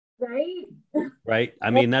 Right. I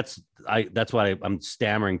mean, that's why I'm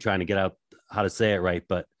stammering trying to get out how to say it right.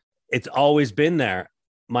 But it's always been there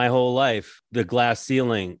my whole life, the glass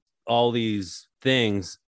ceiling, all these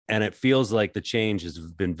things. And it feels like the change has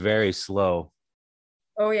been very slow.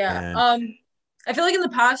 Oh yeah. I feel like in the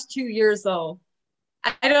past 2 years though,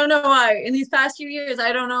 I don't know why. In these past few years,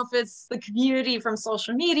 I don't know if it's the community from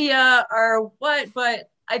social media or what, but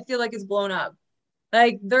I feel like it's blown up.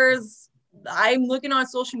 Like I'm looking on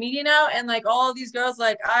social media now, and like all these girls,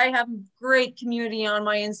 like I have a great community on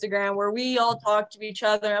my Instagram where we all talk to each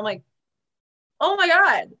other. I'm like, oh my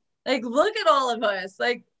God, like look at all of us.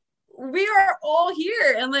 Like we are all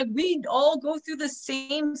here, and like we all go through the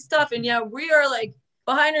same stuff. And yeah, we are like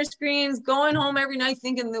behind our screens, going home every night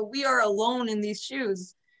thinking that we are alone in these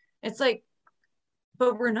shoes. It's like,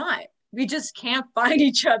 but we're not. We just can't find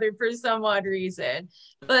each other for some odd reason.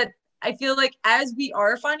 But I feel like as we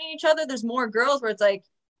are finding each other, there's more girls where it's like,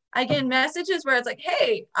 I get messages where it's like,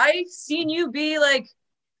 hey, I've seen you be like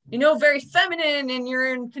very feminine and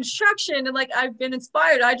you're in construction and like I've been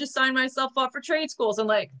inspired. I just signed myself up for trade schools and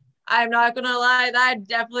like I'm not gonna lie, that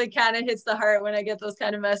definitely kind of hits the heart when I get those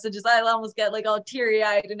kind of messages. I almost get like all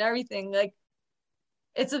teary-eyed and everything. Like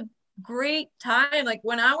it's a great time. Like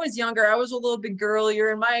when I was younger, I was a little bit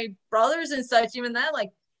girlier and my brothers and such, even then,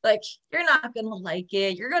 like you're not gonna like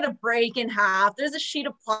it, you're gonna break in half, there's a sheet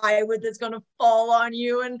of plywood that's gonna fall on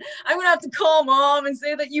you and I'm gonna have to call mom and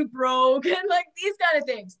say that you broke and like these kind of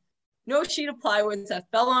things. No sheet of plywood has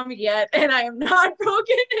fell on me yet and I am not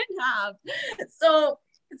broken in half. So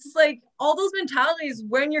it's like all those mentalities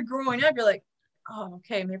when you're growing up, you're like, oh,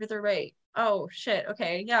 okay, maybe they're right. Oh shit,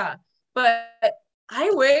 okay, yeah. But I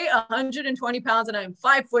weigh 120 pounds and I'm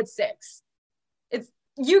 5'6".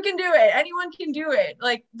 You can do it. Anyone can do it.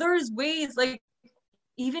 Like there's ways, like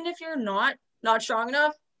even if you're not strong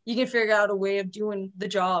enough, you can figure out a way of doing the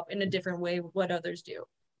job in a different way with what others do.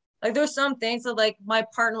 Like there's some things that like my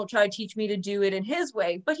partner will try to teach me to do it in his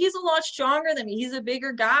way, but he's a lot stronger than me. He's a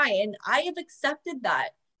bigger guy and I have accepted that.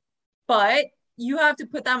 But you have to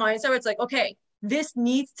put that mindset where it's like, okay, this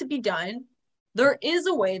needs to be done. There is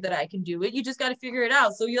a way that I can do it. You just got to figure it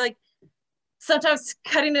out. So you like sometimes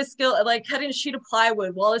cutting a sheet of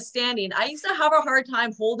plywood while it's standing. I used to have a hard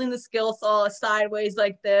time holding the skill saw sideways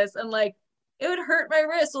like this. And like, it would hurt my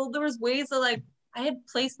wrist. So there was ways that like, I had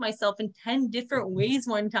placed myself in 10 different ways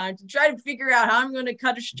one time to try to figure out how I'm going to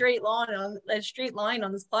cut a straight line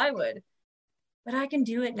on this plywood. But I can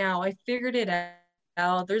do it now. I figured it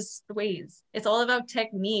out. There's ways. It's all about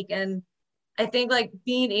technique. And I think like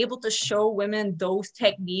being able to show women those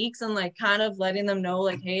techniques and like kind of letting them know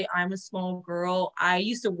like, hey, I'm a small girl. I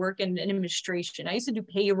used to work in administration. I used to do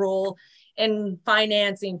payroll and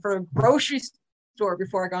financing for a grocery store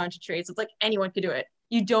before I got into trade. So it's like anyone could do it.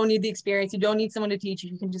 You don't need the experience. You don't need someone to teach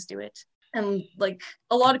you. You can just do it. And like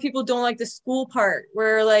a lot of people don't like the school part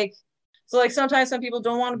where like, so like sometimes some people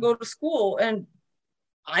don't want to go to school and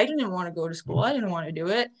I didn't want to go to school. I didn't want to do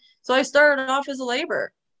it. So I started off as a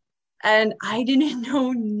laborer. And I didn't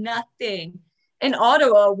know nothing. In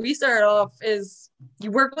Ottawa, we started off as you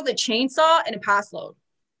work with a chainsaw and a pass load.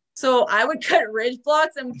 So I would cut ridge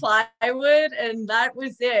blocks and plywood, and that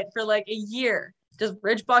was it for like a year. Just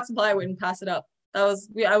ridge blocks and plywood and pass it up. I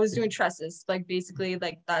was doing trusses. Like basically,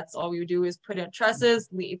 like that's all we would do is put in trusses,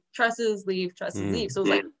 leave, trusses, leave, trusses, leave. So it was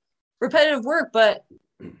like repetitive work, but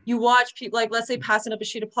you watch people like let's say passing up a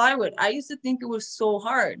sheet of plywood. I used to think it was so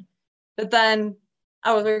hard, but then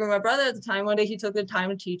I was working with my brother at the time. One day he took the time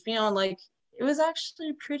to teach me on like, it was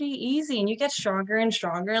actually pretty easy and you get stronger and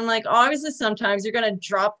stronger. And like, obviously sometimes you're going to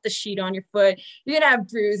drop the sheet on your foot. You're going to have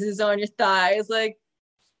bruises on your thighs. Like,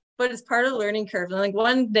 but it's part of the learning curve. And like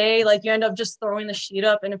one day, like you end up just throwing the sheet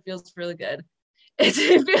up and it feels really good. It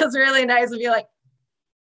feels really nice to be like,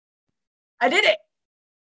 I did it.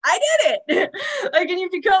 I did it. Like, and you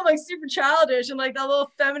become like super childish and like that little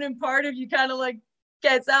feminine part of you kind of like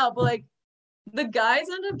gets out. But like, the guys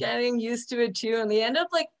end up getting used to it too. And they end up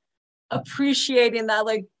like appreciating that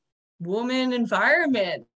like woman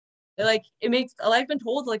environment. Like it makes, I've been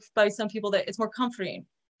told like by some people that it's more comforting.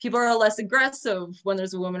 People are less aggressive when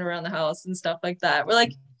there's a woman around the house and stuff like that. We're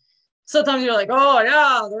like, sometimes you're like, oh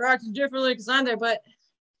yeah, they're acting differently because I'm there, but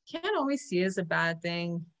can't always see it as a bad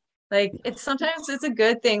thing. Like sometimes it's a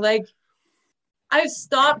good thing. Like I've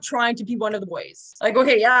stopped trying to be one of the boys. Like,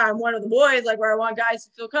 okay, yeah, I'm one of the boys, like where I want guys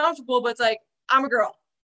to feel comfortable, but it's like, I'm a girl.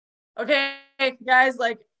 Okay, guys,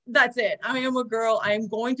 like that's it. I am a girl. I am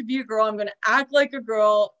going to be a girl. I'm going to act like a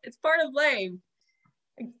girl. It's part of life.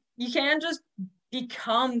 You can't just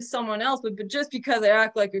become someone else, but just because I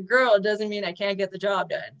act like a girl doesn't mean I can't get the job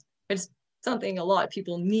done. It's something a lot of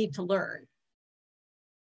people need to learn.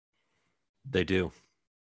 They do.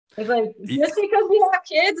 It's like, just because we have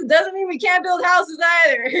kids, it doesn't mean we can't build houses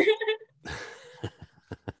either.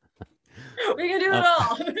 We can do it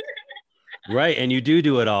all. Right. And you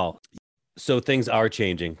do it all. So things are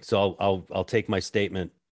changing. So I'll take my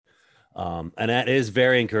statement. And that is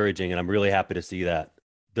very encouraging. And I'm really happy to see that.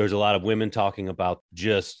 There's a lot of women talking about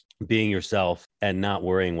just being yourself and not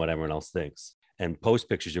worrying what everyone else thinks. And post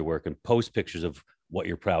pictures your work and post pictures of what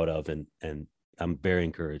you're proud of. And I'm very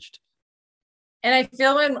encouraged. And I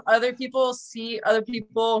feel when other people see other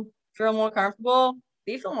people feel more comfortable,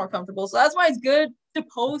 they feel more comfortable. So that's why it's good to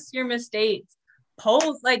post your mistakes.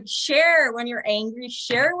 Post, like share when you're angry,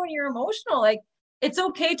 share when you're emotional. Like it's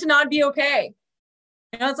okay to not be okay.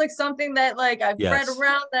 You know, it's like something that like I've read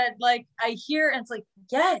around that like I hear and it's like,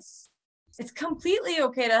 yes, it's completely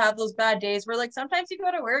okay to have those bad days where like sometimes you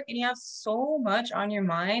go to work and you have so much on your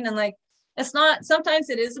mind and like it's not, sometimes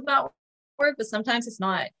it is about work, but sometimes it's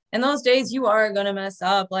not. And those days you are going to mess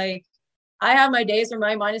up. Like I have my days where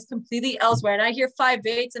my mind is completely elsewhere and I hear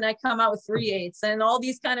 5/8 and I come out with 3/8 and all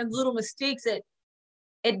these kind of little mistakes.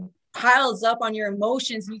 It piles up on your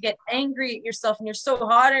emotions and you get angry at yourself and you're so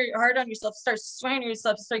hard on yourself, start swearing at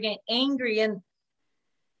yourself, start getting angry. And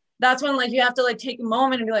that's when like you have to like take a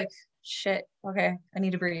moment and be like, shit, okay, I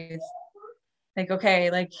need to breathe. Like, okay,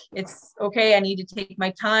 like it's okay, I need to take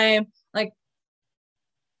my time. Like,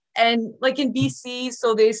 and like in BC,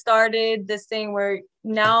 so they started this thing where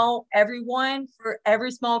now everyone for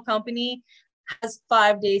every small company has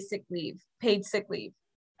 5 days sick leave, paid sick leave.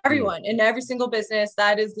 Everyone in every single business,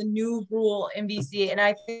 that is the new rule in BC. And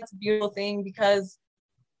I think it's a beautiful thing because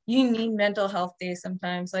you need mental health days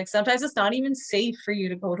sometimes. Like sometimes it's not even safe for you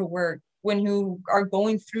to go to work when you are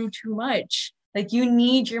going through too much. Like you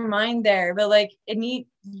need your mind there, but like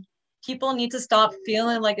people need to stop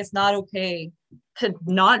feeling like it's not okay to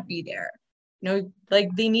not be there. You know,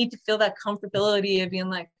 like they need to feel that comfortability of being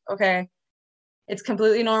like, okay, it's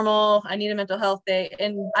completely normal. I need a mental health day.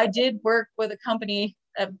 And I did work with a company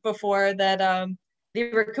before that they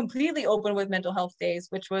were completely open with mental health days,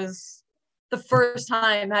 which was the first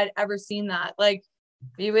time I'd ever seen that. Like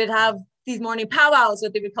we would have these morning powwows,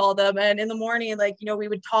 what they would call them. And in the morning, like, you know, we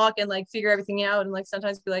would talk and like figure everything out. And like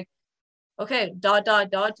sometimes be like, okay, ...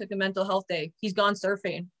 took a mental health day. He's gone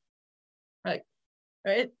surfing. Like,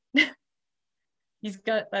 right? He's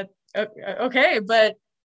got that. Okay. But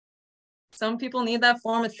some people need that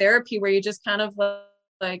form of therapy where you just kind of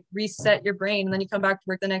like reset your brain and then you come back to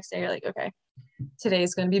work the next day. You're like, okay,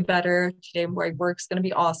 today's going to be better. Today my work's going to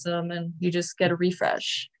be awesome. And you just get a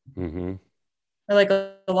refresh. Mm-hmm. Or like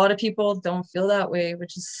a lot of people don't feel that way,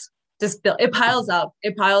 which is just, it piles up.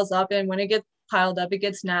 It piles up. And when it gets piled up, it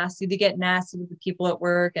gets nasty. They get nasty with the people at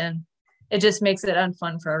work and it just makes it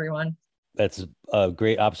unfun for everyone. That's a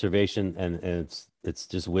great observation. And it's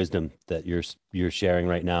just wisdom that you're sharing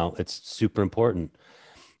right now. It's super important.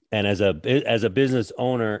 And as a business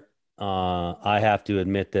owner, I have to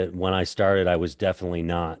admit that when I started, I was definitely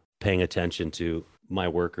not paying attention to my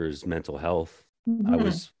workers' mental health. Mm-hmm. I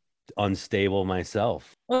was unstable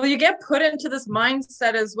myself. Well, you get put into this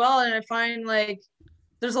mindset as well. And I find like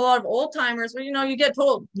there's a lot of old timers where, you know, you get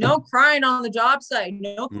told no crying on the job site,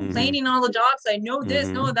 no complaining on the job site, no this,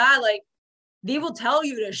 no that. Like they will tell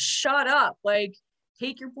you to shut up, like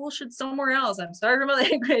take your bullshit somewhere else. I'm sorry for my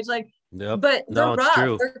language. Like, but they're rough,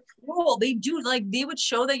 they're cruel. They do like, they would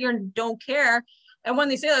show that you don't care. And when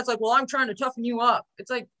they say that, it's like, well, I'm trying to toughen you up.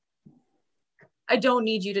 It's like, I don't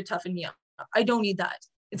need you to toughen me up. I don't need that.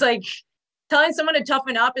 It's like telling someone to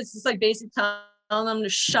toughen up. It's just like basically telling them to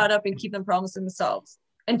shut up and keep them problems to themselves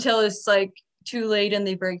until it's like too late and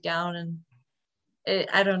they break down. And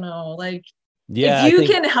I don't know, like, yeah, if you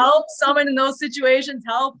can help someone in those situations,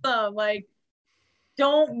 help them. Like,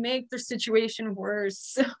 don't make their situation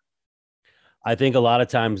worse. I think a lot of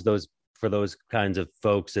times for those kinds of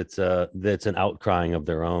folks, that's an outcrying of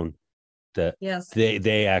their own, that yes,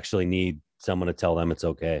 they actually need someone to tell them it's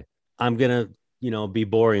okay. I'm gonna, be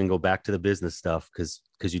boring and go back to the business stuff because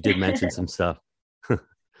you did mention some stuff.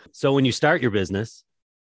 So when you start your business,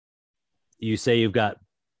 you say you've got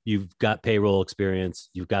payroll experience,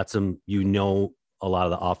 you've got some, a lot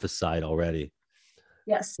of the office side already.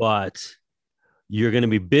 Yes. But you're going to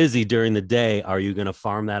be busy during the day. Are you going to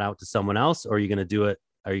farm that out to someone else, or are you going to do it?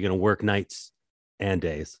 Are you going to work nights and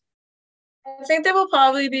days? I think they will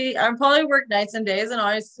probably I'll probably work nights and days. And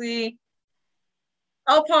honestly,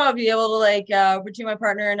 I'll probably be able to like, between my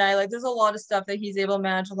partner and I, like there's a lot of stuff that he's able to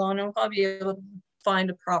manage alone, and we'll probably be able to find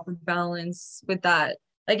a proper balance with that.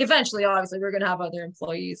 Like eventually, obviously, we're going to have other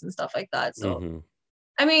employees and stuff like that. So,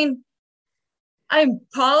 I mean, I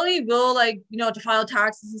probably will like, to file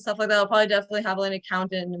taxes and stuff like that. I'll probably definitely have like an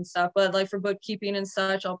accountant and stuff, but like for bookkeeping and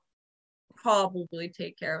such, I'll probably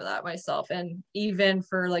take care of that myself. And even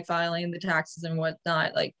for like filing the taxes and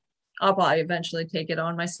whatnot, like I'll probably eventually take it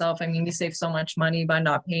on myself. I mean, you save so much money by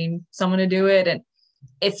not paying someone to do it. And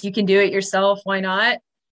if you can do it yourself, why not?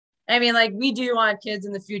 I mean, like we do want kids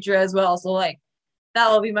in the future as well. So like that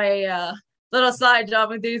will be my little side job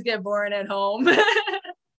when things get boring at home.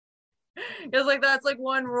 Because like that's like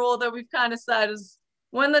one rule that we've kind of said is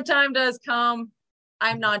when the time does come,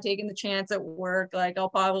 I'm not taking the chance at work. Like I'll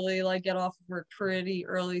probably like get off of work pretty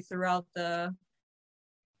early throughout the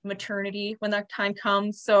maternity when that time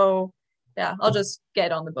comes. So yeah, I'll just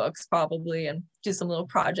get on the books probably and do some little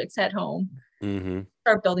projects at home.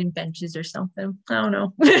 Start building benches or something. I don't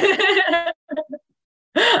know.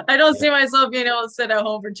 I don't see myself being able to sit at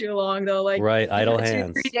home for too long though. Like right, idle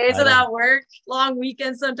hands. 2-3 days without work, long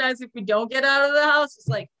weekends. Sometimes if we don't get out of the house, it's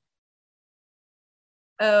like,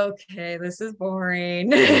 okay, this is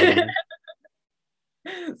boring.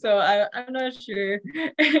 So I'm not sure.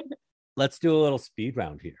 Let's do a little speed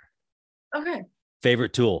round here. Okay.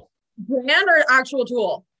 Favorite tool? Brand or actual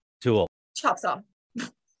tool? Tool. Chop saw.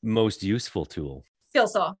 Most useful tool? Skill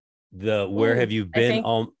saw. Where have you been?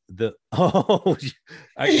 Did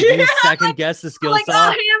Yeah. you second guess the skill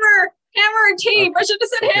saw? Hammer and tape. I should have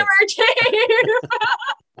said hammer and tape.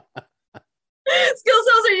 Skill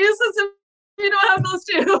saws are useless if you don't have those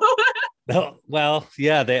two. Oh, well,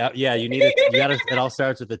 yeah, you need it. You gotta. It all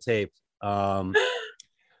starts with the tape.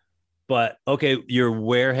 But okay, your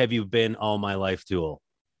where have you been all my life tool?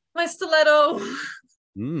 My stiletto.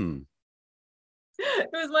 Hmm. It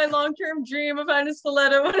was my long-term dream of having a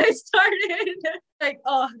stiletto when I started. I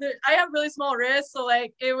have really small wrists, so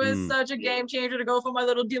like it was such a game changer to go from my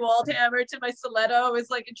little DeWalt hammer to my stiletto. It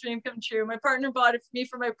was like a dream come true. My partner bought it for me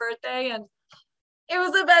for my birthday, and it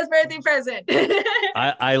was the best birthday present.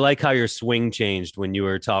 I like how your swing changed when you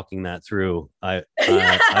were talking that through. I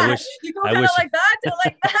wish you go kind of like that to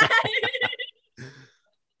like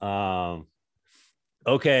that.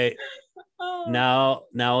 Okay. Now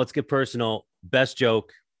let's get personal. Best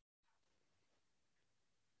joke.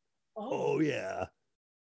 Oh yeah.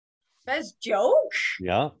 Best joke?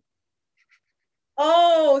 Yeah.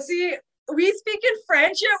 Oh, see, we speak in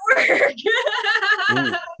French at work.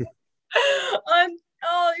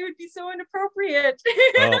 It would be so inappropriate.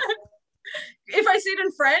 Oh. If I say it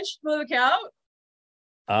in French, will it count?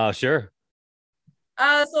 Sure.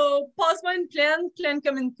 So passe-moi une pleine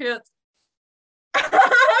comme une pute.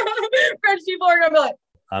 French people are gonna be like,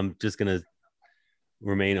 I'm just gonna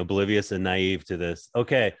remain oblivious and naive to this.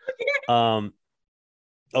 Okay.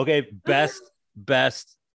 Okay, best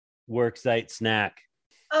worksite snack.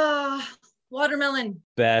 Watermelon.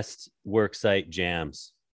 Best worksite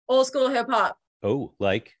jams. Old school hip hop. Oh,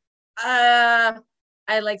 like? I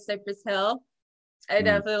like Cypress Hill. I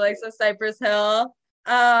definitely like some Cypress Hill.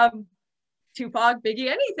 Tupac, Biggie,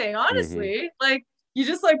 anything, honestly. Like you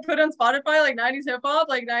just like put on Spotify like 90s hip hop,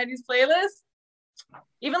 like 90s playlists.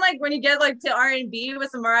 Even like when you get like to R&B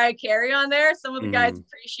with some Mariah Carey on there, some of the guys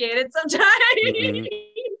appreciate it sometimes.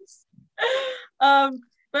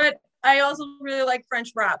 But I also really like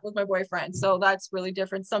French rap with my boyfriend, so that's really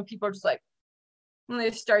different. Some people are just like when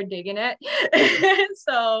they start digging it.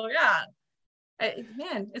 So yeah,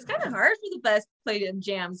 it's kind of hard for the best played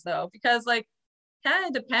jams though, because like kind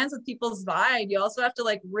of depends on people's vibe. You also have to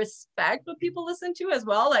like respect what people listen to as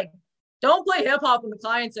well. Like don't play hip hop when the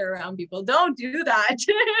clients are around people. Don't do that.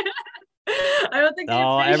 I don't think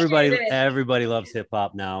everybody loves hip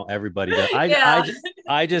hop now. Everybody does.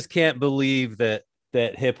 I just can't believe that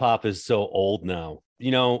hip hop is so old now.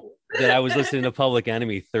 You know, that I was listening to Public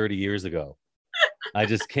Enemy 30 years ago. I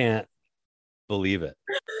just can't believe it.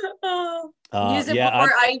 Music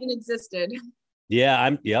before I even existed. Yeah,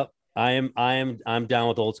 I'm down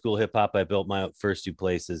with old school hip hop. I built my first two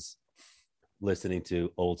places listening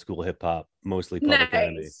to old school hip hop, mostly Public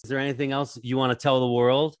Enemy. Is there anything else you want to tell the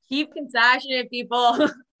world? Keep compassionate, people.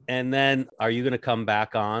 And then are you going to come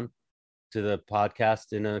back on to the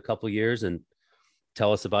podcast in a couple of years and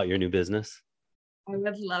tell us about your new business? I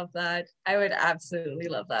would love that. I would absolutely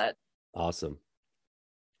love that. Awesome.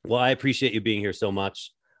 Well, I appreciate you being here so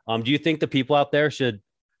much. Do you think the people out there should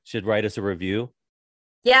write us a review?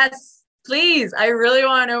 Yes, please. I really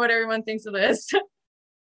want to know what everyone thinks of this.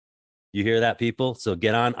 You hear that, people? So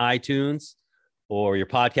get on iTunes or your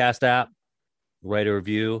podcast app, write a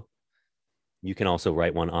review. You can also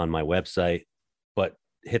write one on my website, but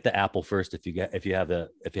hit the Apple first if you have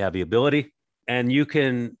the ability. And you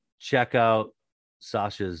can check out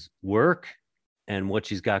Sasha's work and what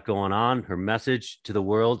she's got going on, her message to the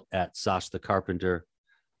world at Sasha the Carpenter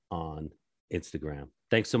on Instagram.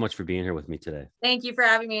 Thanks so much for being here with me today. Thank you for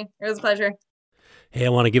having me. It was a pleasure. Hey, I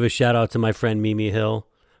want to give a shout out to my friend Mimi Hill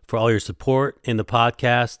for all your support in the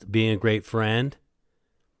podcast, being a great friend,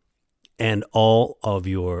 and all of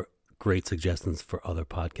your great suggestions for other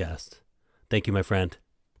podcasts. Thank you, my friend.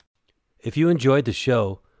 If you enjoyed the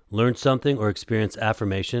show, learned something, or experienced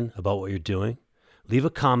affirmation about what you're doing, leave a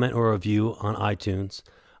comment or a review on iTunes,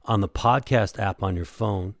 on the podcast app on your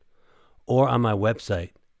phone, or on my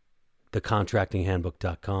website,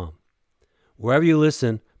 thecontractinghandbook.com. Wherever you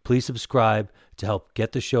listen, please subscribe to help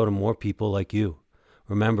get the show to more people like you.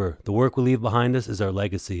 Remember, the work we leave behind us is our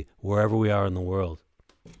legacy, wherever we are in the world.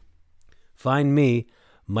 Find me,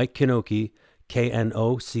 Mike Knoche,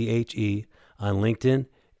 Knoche, on LinkedIn,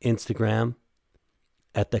 Instagram,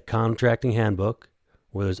 at The Contracting Handbook,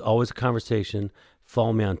 where there's always a conversation.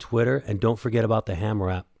 Follow me on Twitter, and don't forget about the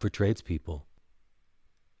Hammer app for tradespeople.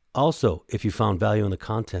 Also, if you found value in the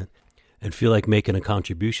content and feel like making a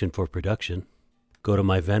contribution for production, go to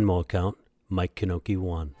my Venmo account, Mike Kanoki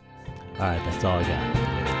 1. All right, that's all I got.